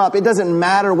pick them up. It doesn't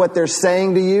matter what they're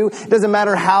saying to you. It doesn't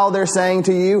matter how they're saying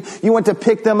to you. You want to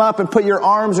pick them up and put your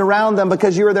arms around them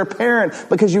because you are their parent,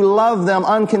 because you love them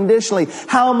unconditionally.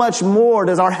 How much more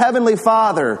does our Heavenly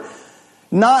Father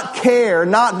not care,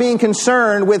 not being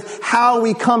concerned with how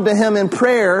we come to Him in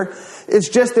prayer? It's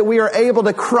just that we are able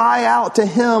to cry out to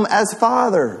Him as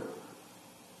Father.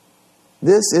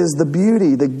 This is the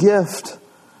beauty, the gift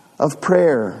of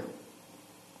prayer.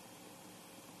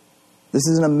 This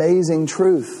is an amazing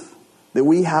truth, that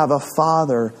we have a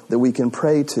Father that we can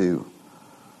pray to.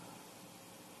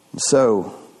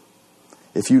 So,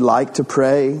 if you like to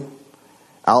pray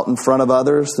out in front of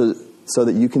others so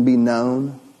that you can be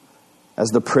known as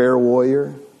the prayer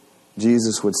warrior,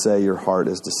 Jesus would say your heart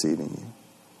is deceiving you.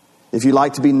 If you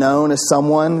like to be known as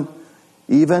someone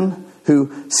even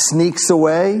who sneaks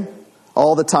away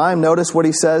all the time, notice what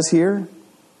He says here.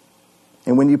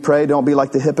 And when you pray, don't be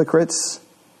like the hypocrites,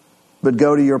 but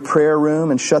go to your prayer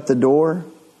room and shut the door.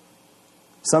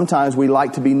 Sometimes we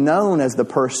like to be known as the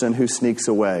person who sneaks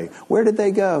away. Where did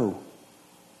they go?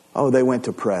 Oh, they went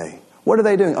to pray. What are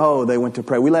they doing? Oh, they went to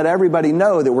pray. We let everybody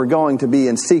know that we're going to be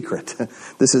in secret.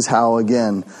 This is how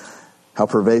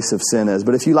pervasive sin is.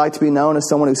 But if you like to be known as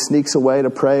someone who sneaks away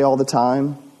to pray all the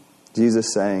time, Jesus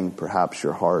is saying, perhaps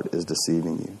your heart is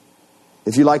deceiving you.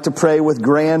 If you like to pray with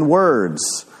grand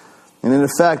words, and in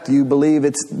effect you believe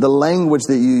it's the language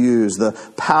that you use, the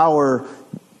power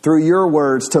through your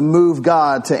words to move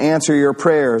God to answer your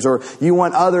prayers, or you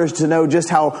want others to know just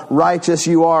how righteous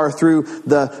you are through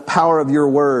the power of your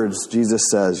words, Jesus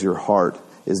says your heart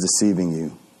is deceiving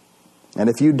you. And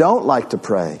if you don't like to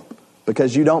pray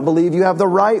because you don't believe you have the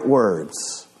right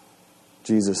words,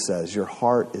 Jesus says your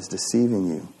heart is deceiving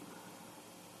you.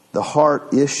 The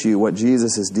heart issue, what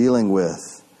Jesus is dealing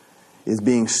with, is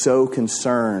being so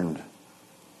concerned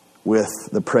with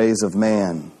the praise of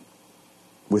man,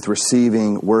 with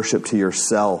receiving worship to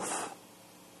yourself,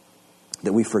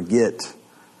 that we forget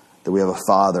that we have a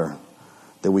Father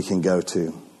that we can go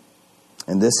to.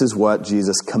 And this is what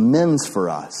Jesus commends for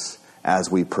us as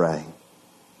we pray.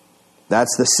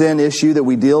 That's the sin issue that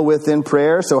we deal with in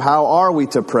prayer. So how are we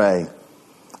to pray?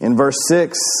 In verse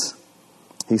 6,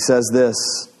 he says this,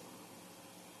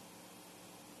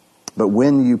 "But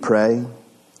when you pray,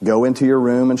 go into your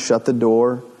room and shut the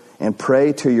door and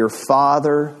pray to your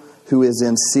Father who is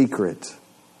in secret.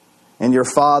 And your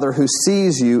Father who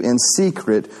sees you in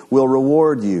secret will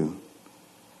reward you."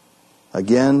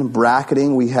 Again,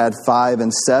 bracketing, we had 5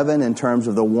 and 7 in terms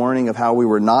of the warning of how we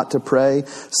were not to pray.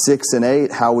 6 and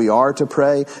 8, how we are to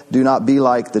pray. Do not be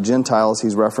like the Gentiles,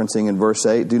 he's referencing in verse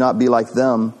 8. Do not be like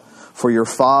them, for your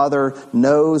Father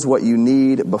knows what you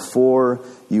need before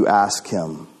you ask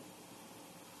Him.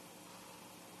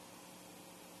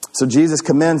 So Jesus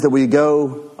commends that we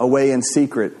go away in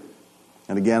secret.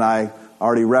 And again, I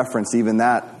already referenced even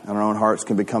that in our own hearts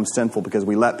can become sinful because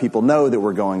we let people know that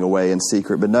we're going away in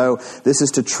secret. But no, this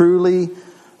is to truly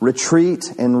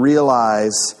retreat and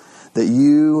realize that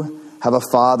you have a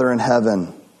Father in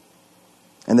heaven.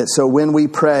 And that so when we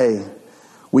pray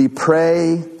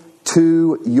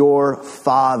to your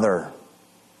Father.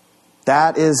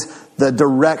 That is the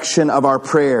direction of our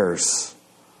prayers.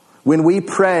 When we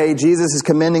pray, Jesus is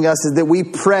commending us is that we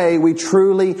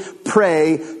truly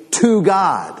pray to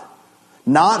God.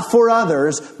 Not for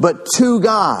others, but to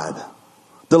God.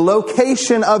 The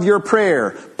location of your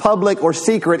prayer, public or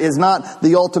secret, is not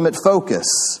the ultimate focus.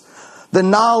 The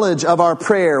knowledge of our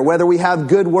prayer, whether we have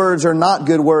good words or not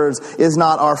good words, is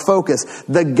not our focus.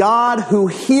 The God who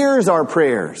hears our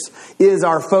prayers is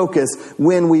our focus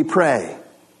when we pray.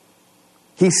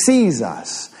 He sees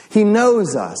us. He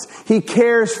knows us. He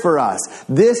cares for us.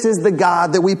 This is the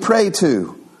God that we pray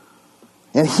to.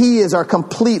 And He is our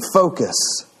complete focus.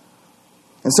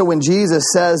 And so when Jesus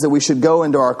says that we should go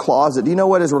into our closet, do you know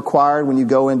what is required when you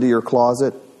go into your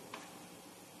closet?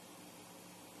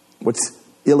 What's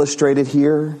illustrated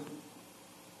here?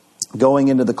 Going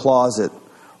into the closet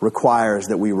requires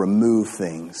that we remove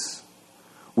things.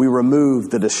 We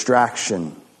remove the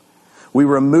distraction. We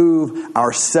remove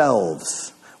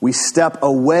ourselves. We step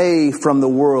away from the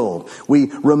world.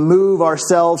 We remove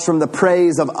ourselves from the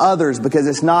praise of others because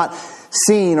it's not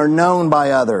seen or known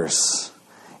by others.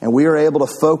 And we are able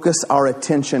to focus our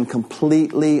attention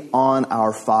completely on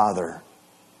our Father,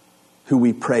 who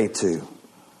we pray to.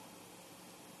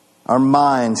 Our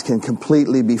minds can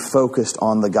completely be focused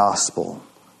on the gospel,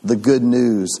 the good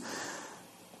news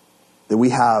that we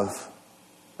have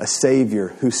a Savior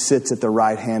who sits at the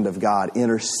right hand of God,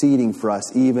 interceding for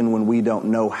us even when we don't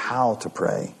know how to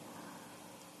pray.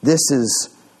 This is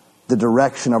the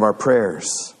direction of our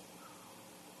prayers.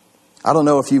 I don't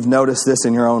know if you've noticed this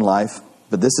in your own life,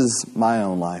 but this is my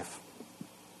own life.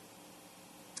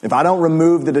 If I don't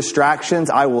remove the distractions,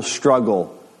 I will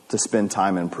struggle to spend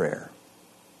time in prayer.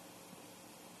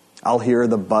 I'll hear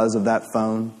the buzz of that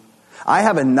phone. I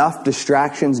have enough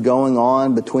distractions going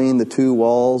on between the two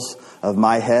walls of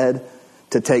my head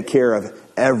to take care of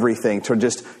everything, to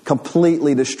just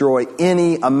completely destroy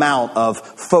any amount of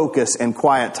focus and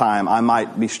quiet time I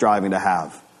might be striving to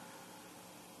have.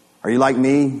 Are you like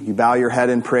me? You bow your head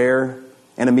in prayer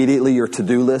and immediately your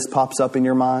to-do list pops up in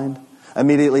your mind.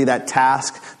 Immediately that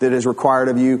task that is required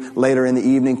of you later in the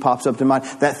evening pops up to mind.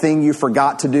 That thing you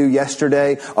forgot to do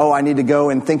yesterday. Oh, I need to go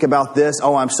and think about this.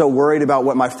 Oh, I'm so worried about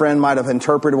what my friend might have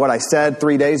interpreted what I said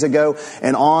 3 days ago.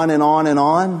 And on and on and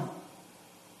on.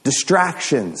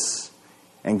 Distractions.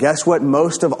 And guess what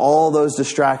most of all those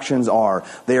distractions are?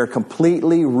 They are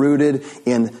completely rooted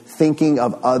in thinking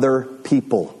of other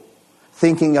people.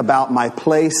 Thinking about my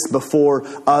place before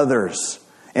others.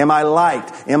 Am I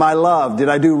liked? Am I loved? Did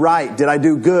I do right? Did I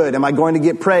do good? Am I going to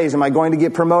get praised? Am I going to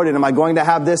get promoted? Am I going to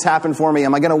have this happen for me?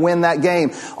 Am I going to win that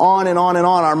game? On and on and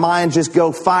on. Our minds just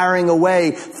go firing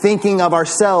away, thinking of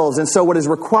ourselves. And so what is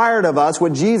required of us,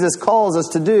 what Jesus calls us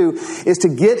to do, is to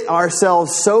get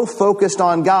ourselves so focused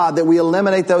on God that we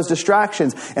eliminate those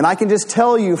distractions. And I can just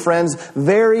tell you, friends,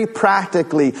 very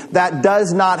practically, that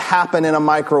does not happen in a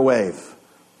microwave.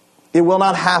 It will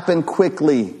not happen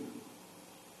quickly.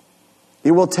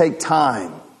 It will take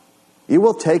time. It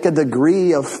will take a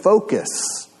degree of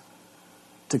focus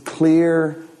to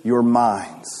clear your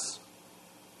minds.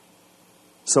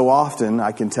 So often,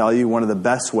 I can tell you one of the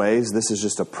best ways, this is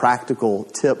just a practical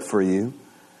tip for you,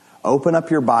 open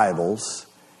up your Bibles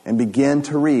and begin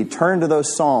to read. Turn to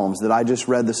those Psalms that I just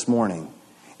read this morning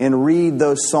and read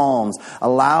those Psalms,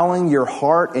 allowing your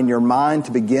heart and your mind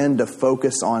to begin to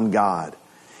focus on God.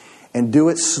 And do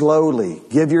it slowly.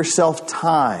 Give yourself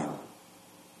time.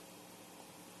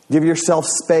 Give yourself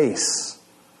space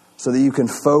so that you can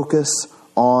focus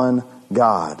on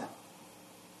God.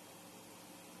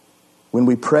 When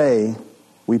we pray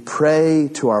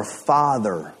to our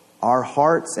Father. Our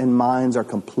hearts and minds are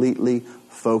completely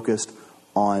focused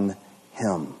on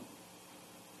Him.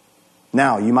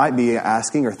 Now, you might be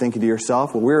asking or thinking to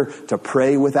yourself, well, we're to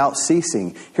pray without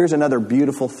ceasing. Here's another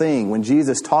beautiful thing. When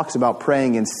Jesus talks about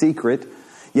praying in secret,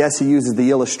 yes, He uses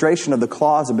the illustration of the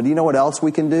closet, but do you know what else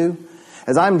we can do?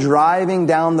 As I'm driving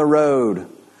down the road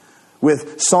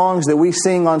with songs that we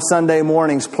sing on Sunday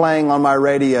mornings playing on my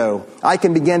radio, I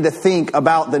can begin to think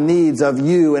about the needs of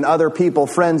you and other people,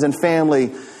 friends and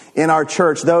family in our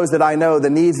church, those that I know, the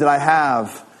needs that I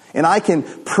have. And I can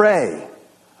pray.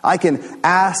 I can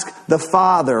ask the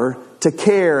Father to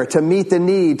care, to meet the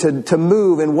need, to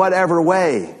move in whatever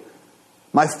way.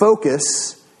 My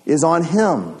focus is on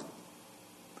Him.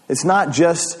 It's not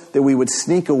just that we would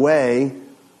sneak away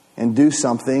and do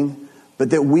something,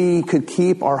 but that we could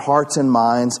keep our hearts and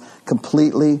minds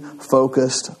completely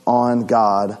focused on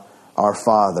God, our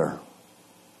Father.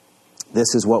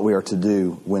 This is what we are to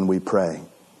do when we pray.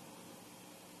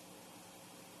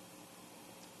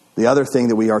 The other thing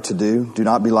that we are to do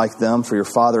not be like them, for your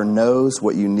Father knows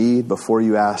what you need before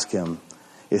you ask Him,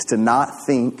 is to not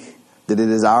think that it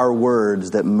is our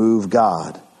words that move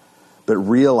God, but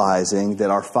realizing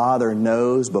that our Father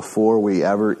knows before we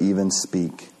ever even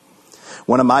speak.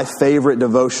 One of my favorite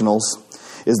devotionals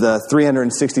is the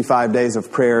 365 Days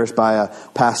of Prayers by a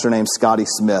pastor named Scotty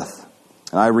Smith.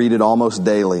 And I read it almost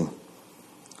daily.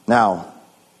 Now,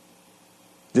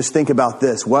 just think about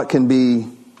this. What can be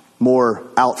more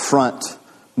out front,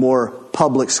 more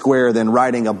public square than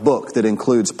writing a book that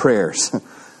includes prayers?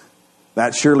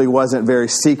 That surely wasn't very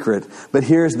secret. But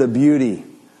here's the beauty.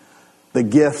 The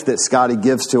gift that Scotty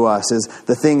gives to us is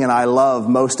the thing that I love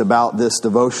most about this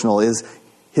devotional is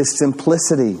his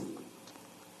simplicity.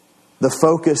 The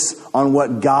focus on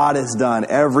what God has done,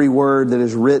 every word that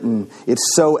is written.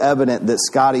 It's so evident that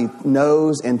Scotty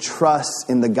knows and trusts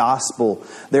in the gospel.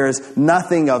 There is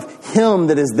nothing of him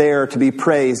that is there to be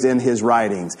praised in his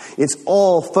writings. It's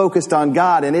all focused on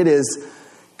God, and it is,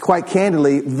 quite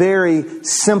candidly, very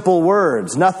simple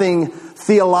words. Nothing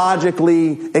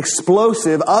theologically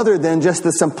explosive other than just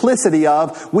the simplicity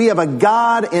of, we have a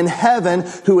God in heaven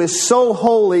who is so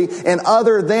holy and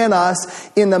other than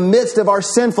us. In the midst of our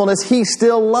sinfulness, He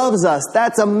still loves us.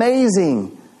 That's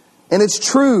amazing. And it's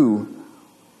true.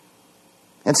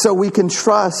 And so we can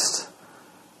trust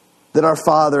that our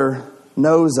Father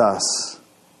knows us.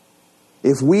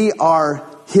 If we are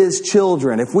His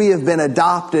children, if we have been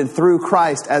adopted through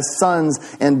Christ as sons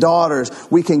and daughters,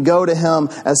 we can go to Him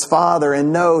as Father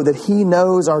and know that He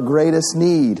knows our greatest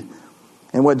need.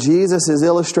 And what Jesus is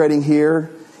illustrating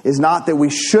here is not that we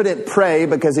shouldn't pray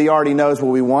because He already knows what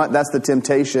we want. That's the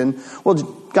temptation. Well,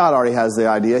 God already has the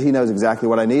idea. He knows exactly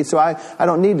what I need, so I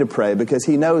don't need to pray because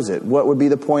He knows it. What would be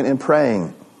the point in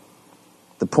praying?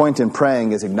 The point in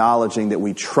praying is acknowledging that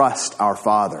we trust our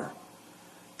Father,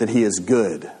 that He is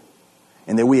good,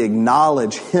 and that we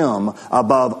acknowledge Him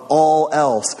above all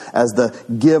else as the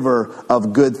giver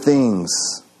of good things.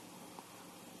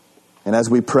 And as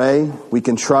we pray, we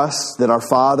can trust that our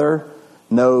Father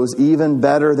knows even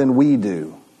better than we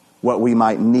do what we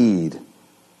might need,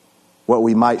 what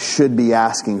we should be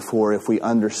asking for if we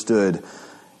understood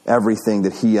everything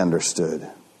that He understood.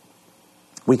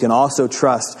 We can also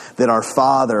trust that our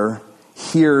Father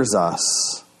hears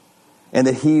us and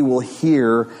that He will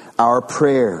hear our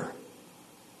prayer.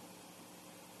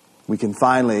 We can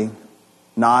finally,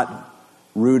 not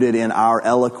rooted in our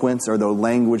eloquence or the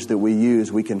language that we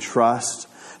use, we can trust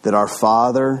that our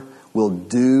Father will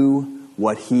do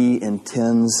what He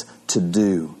intends to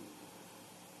do.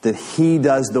 That He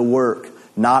does the work,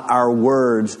 not our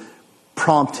words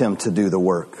prompt Him to do the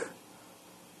work.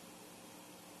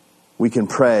 We can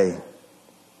pray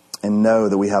and know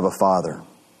that we have a Father.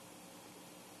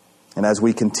 And as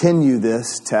we continue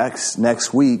this text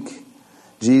next week,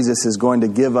 Jesus is going to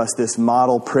give us this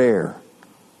model prayer.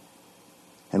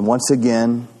 And once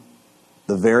again,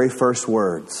 the very first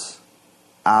words,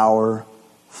 our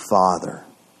Father.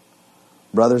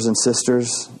 Brothers and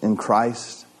sisters in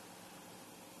Christ,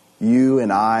 you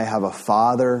and I have a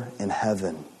Father in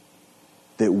heaven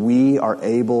that we are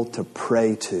able to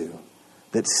pray to,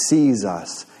 that sees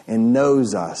us and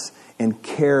knows us and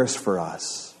cares for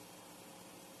us.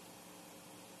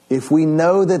 If we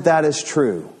know that that is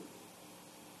true,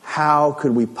 how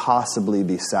could we possibly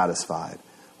be satisfied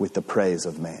with the praise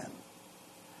of man?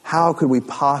 How could we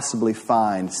possibly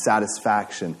find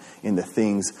satisfaction in the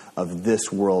things of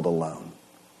this world alone?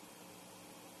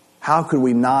 How could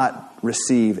we not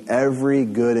receive every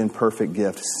good and perfect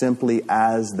gift simply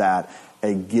as that,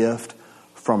 a gift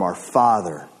from our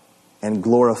Father, and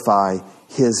glorify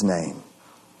His name?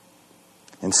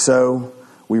 And so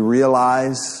we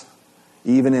realize,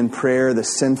 even in prayer, the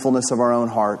sinfulness of our own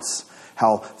hearts,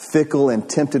 how fickle and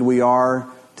tempted we are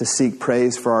to seek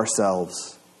praise for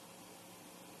ourselves.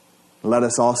 Let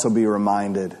us also be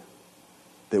reminded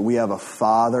that we have a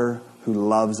Father who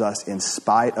loves us in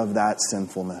spite of that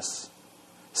sinfulness.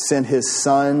 Sent His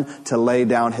Son to lay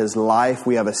down His life.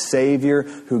 We have a Savior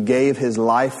who gave His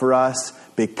life for us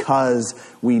because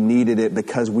we needed it,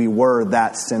 because we were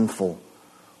that sinful.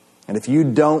 And if you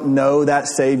don't know that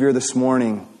Savior this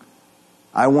morning,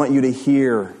 I want you to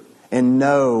hear and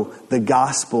know the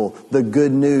gospel, the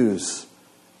good news,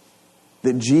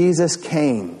 that Jesus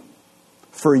came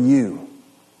for you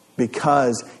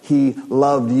because He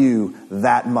loved you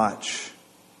that much.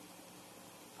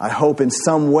 I hope in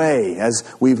some way, as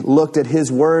we've looked at His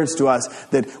words to us,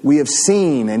 that we have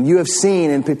seen and you have seen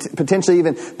and potentially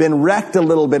even been wrecked a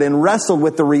little bit and wrestled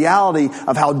with the reality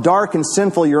of how dark and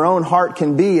sinful your own heart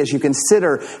can be as you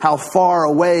consider how far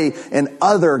away and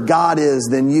other God is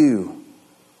than you.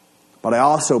 But I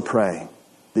also pray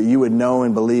that you would know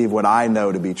and believe what I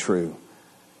know to be true.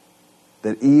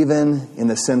 That even in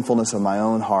the sinfulness of my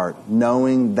own heart,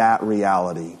 knowing that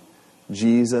reality,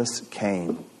 Jesus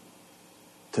came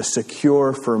to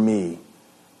secure for me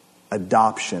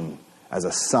adoption as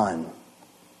a son.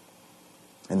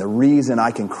 And the reason I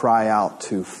can cry out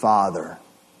to Father,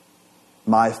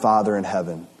 my Father in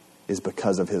heaven, is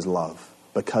because of His love,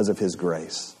 because of His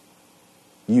grace.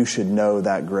 You should know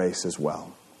that grace as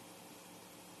well.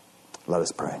 Let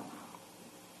us pray.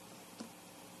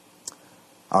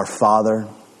 Our Father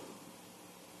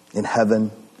in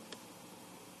heaven,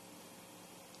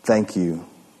 thank you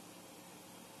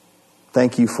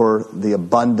Thank you for the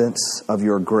abundance of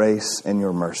your grace and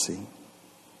your mercy.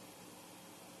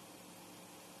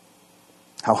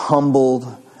 How humbled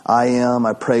I am,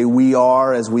 I pray we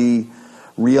are, as we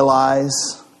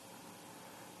realize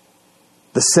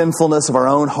the sinfulness of our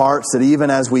own hearts, that even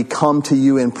as we come to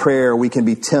you in prayer, we can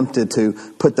be tempted to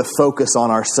put the focus on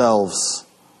ourselves.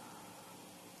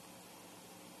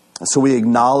 So we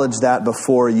acknowledge that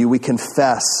before you. We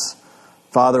confess,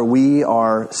 Father, we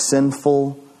are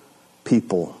sinful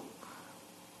people.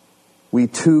 We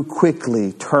too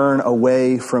quickly turn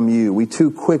away from you. We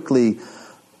too quickly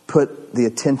put the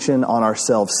attention on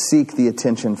ourselves, seek the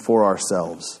attention for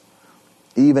ourselves,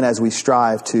 even as we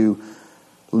strive to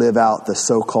live out the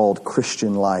so-called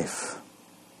Christian life.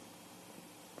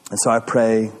 And so I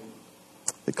pray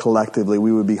that collectively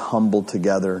we would be humbled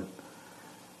together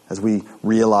as we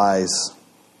realize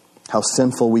how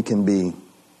sinful we can be,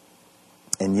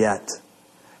 and yet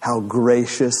how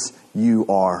gracious you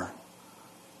are.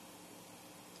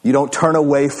 You don't turn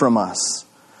away from us.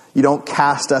 You don't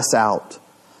cast us out.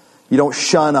 You don't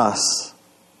shun us.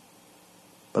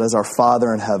 But as our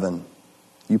Father in heaven,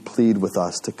 you plead with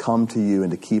us to come to you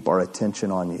and to keep our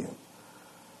attention on you.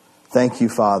 Thank you,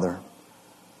 Father,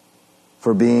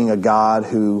 for being a God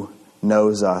who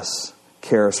knows us,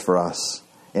 cares for us,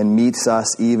 and meets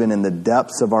us even in the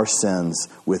depths of our sins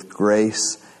with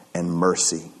grace and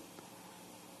mercy.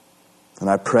 And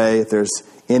I pray if there's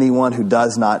anyone who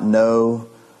does not know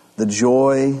the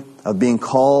joy of being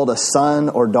called a son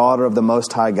or daughter of the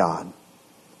Most High God,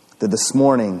 that this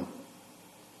morning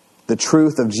the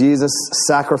truth of Jesus'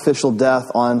 sacrificial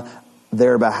death on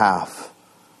their behalf,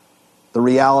 the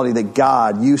reality that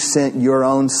God, you sent your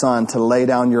own Son to lay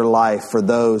down your life for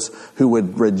those who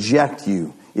would reject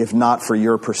you if not for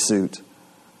your pursuit.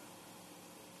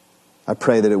 I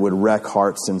pray that it would wreck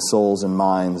hearts and souls and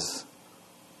minds,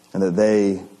 and that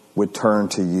they would turn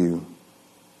to you.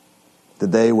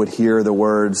 That they would hear the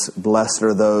words, "Blessed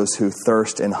are those who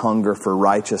thirst and hunger for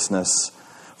righteousness,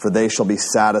 for they shall be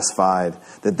satisfied."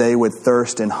 That they would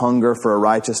thirst and hunger for a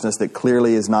righteousness that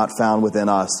clearly is not found within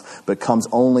us, but comes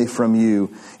only from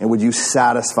you. And would you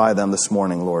satisfy them this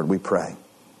morning, Lord, we pray.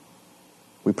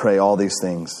 We pray all these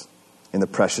things in the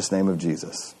precious name of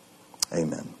Jesus.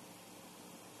 Amen.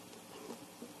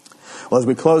 Well, as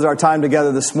we close our time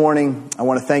together this morning, I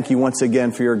want to thank you once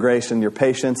again for your grace and your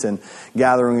patience in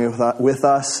gathering with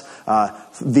us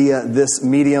via this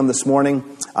medium this morning.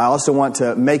 I also want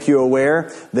to make you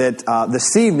aware that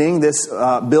this evening, this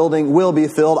building will be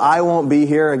filled. I won't be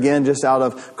here, again, just out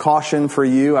of caution for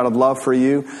you, out of love for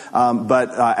you.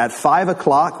 But at 5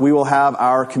 o'clock, we will have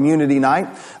our community night.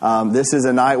 This is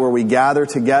a night where we gather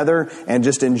together and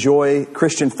just enjoy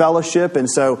Christian fellowship.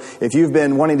 And so if you've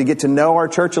been wanting to get to know our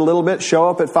church a little bit, show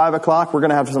up at 5 o'clock. We're going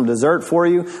to have some dessert for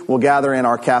you. We'll gather in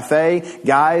our cafe.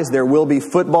 Guys, there will be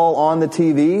football on the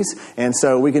TVs. And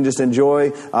so we can just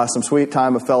enjoy some sweet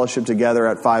time of fellowship together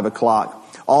at 5 o'clock.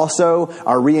 Also,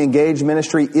 our Re-Engage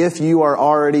ministry, if you are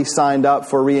already signed up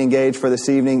for Re-Engage for this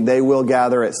evening, they will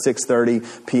gather at 6:30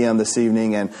 p.m. this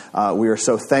evening. And we are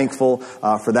so thankful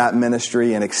for that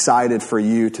ministry and excited for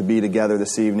you to be together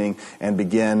this evening and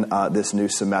begin this new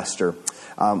semester.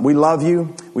 We love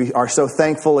you. We are so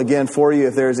thankful again for you.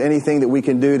 If there's anything that we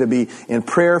can do to be in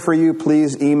prayer for you,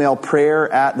 please email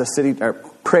prayer at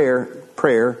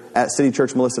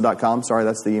citychurchmelissa.com. Sorry,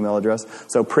 that's the email address.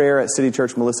 So prayer at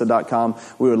citychurchmelissa.com.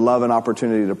 We would love an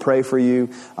opportunity to pray for you,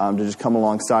 to just come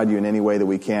alongside you in any way that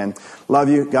we can. Love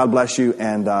you. God bless you.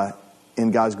 And in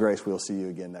God's grace, we'll see you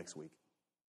again next week.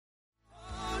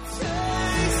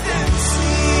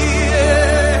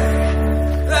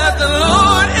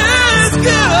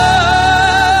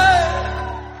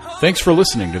 Thanks for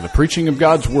listening to the preaching of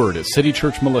God's Word at City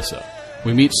Church Melissa.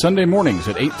 We meet Sunday mornings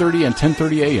at 8:30 and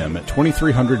 10:30 a.m. at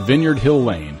 2300 Vineyard Hill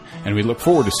Lane, and we look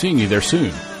forward to seeing you there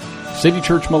soon. City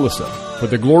Church Melissa, for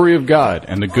the glory of God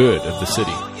and the good of the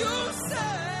city.